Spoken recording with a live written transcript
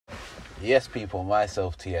Yes, people,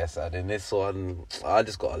 myself, TS, and in this one, I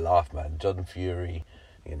just got to laugh, man. John Fury,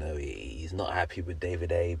 you know, he's not happy with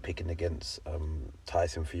David Haye picking against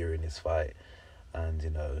Tyson Fury in his fight. And,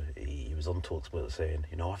 you know, he was on TalkSport saying,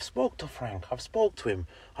 you know, I've spoke to Frank, I've spoke to him.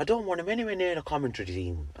 I don't want him anywhere near the commentary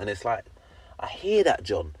team. And it's like, I hear that,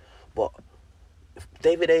 John. But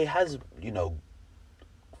David Haye has, you know,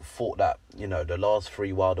 thought that, you know, the last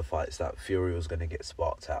 3 Wilder fights that Fury was going to get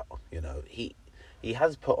sparked out. You know, he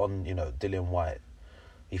has put on, you know, Dillian Whyte.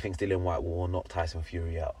 He thinks Dillian Whyte will knock Tyson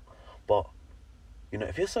Fury out. But, you know,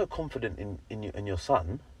 if you're so confident in your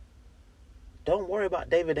son, don't worry about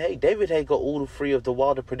David Haye. David Haye got all 3 of the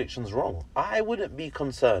Wilder predictions wrong. I wouldn't be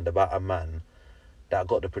concerned about a man that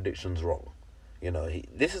got the predictions wrong. You know,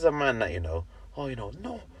 this is a man that, you know, oh, you know,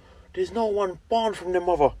 no, there's no one born from their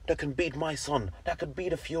mother that can beat my son, that could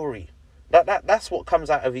beat a Fury. That's what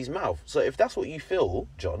comes out of his mouth. So if that's what you feel,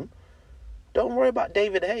 John, don't worry about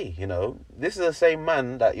David Haye, you know. This is the same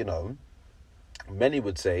man that, you know, many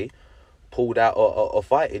would say pulled out a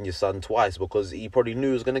fight in your son twice because he probably knew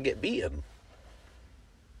he was going to get beaten.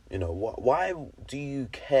 You know, why do you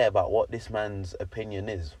care about what this man's opinion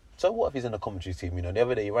is? So what if he's in a commentary team? You know, the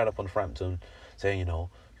other day he ran up on Frampton saying, you know,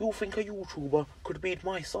 you think a YouTuber could beat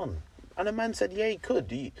my son? And the man said, yeah, he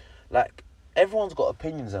could. Like, everyone's got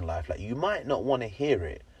opinions in life. Like, you might not want to hear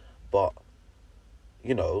it, but,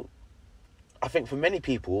 you know, I think for many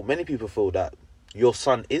people feel that your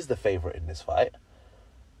son is the favourite in this fight.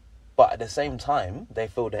 But at the same time, they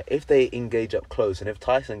feel that if they engage up close and if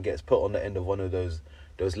Tyson gets put on the end of one of those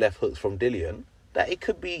left hooks from Dillian, that it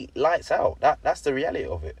could be lights out. That's the reality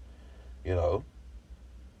of it. You know,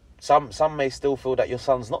 some may still feel that your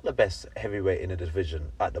son's not the best heavyweight in the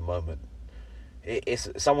division at the moment. It's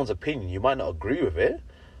someone's opinion. You might not agree with it,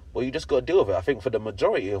 but you just got to deal with it. I think for the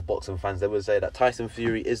majority of boxing fans, they would say that Tyson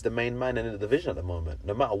Fury is the main man in the division at the moment,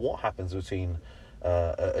 no matter what happens between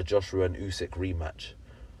a Joshua and Usyk rematch.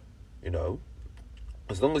 You know,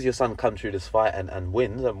 as long as your son comes through this fight and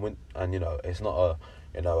wins and you know, it's not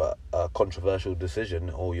a controversial decision,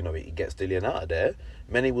 or, you know, he gets Dillian out of there,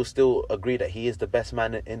 many will still agree that he is the best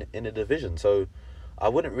man in the division. So I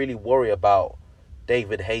wouldn't really worry about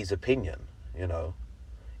David Haye's opinion, you know.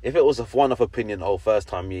 If it was a one-off opinion, oh, first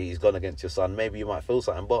time he's gone against your son, maybe you might feel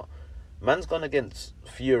something, but man's gone against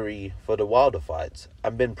Fury for the Wilder fights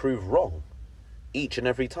and been proved wrong each and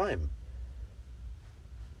every time.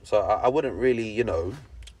 So I wouldn't really, you know,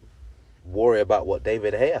 worry about what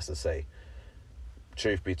David Haye has to say,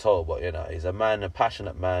 truth be told. But, you know, he's a man, a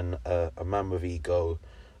passionate man, a man with ego,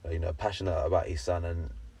 you know, passionate about his son, and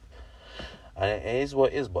it is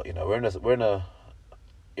what it is. But, you know,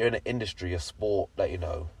 you're in an industry, a sport that, you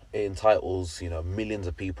know, it entitles, you know, millions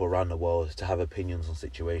of people around the world to have opinions on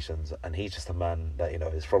situations, and he's just a man that, you know,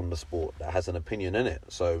 is from the sport that has an opinion in it.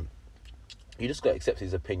 So you just got to accept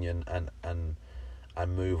his opinion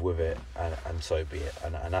and move with it, and so be it,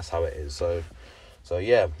 and that's how it is. So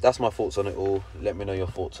yeah, that's my thoughts on it all. Let me know your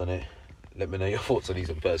thoughts on it. Let me know your thoughts on these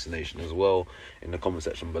impersonations as well in the comment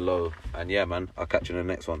section below. And yeah, man, I'll catch you in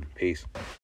the next one. Peace.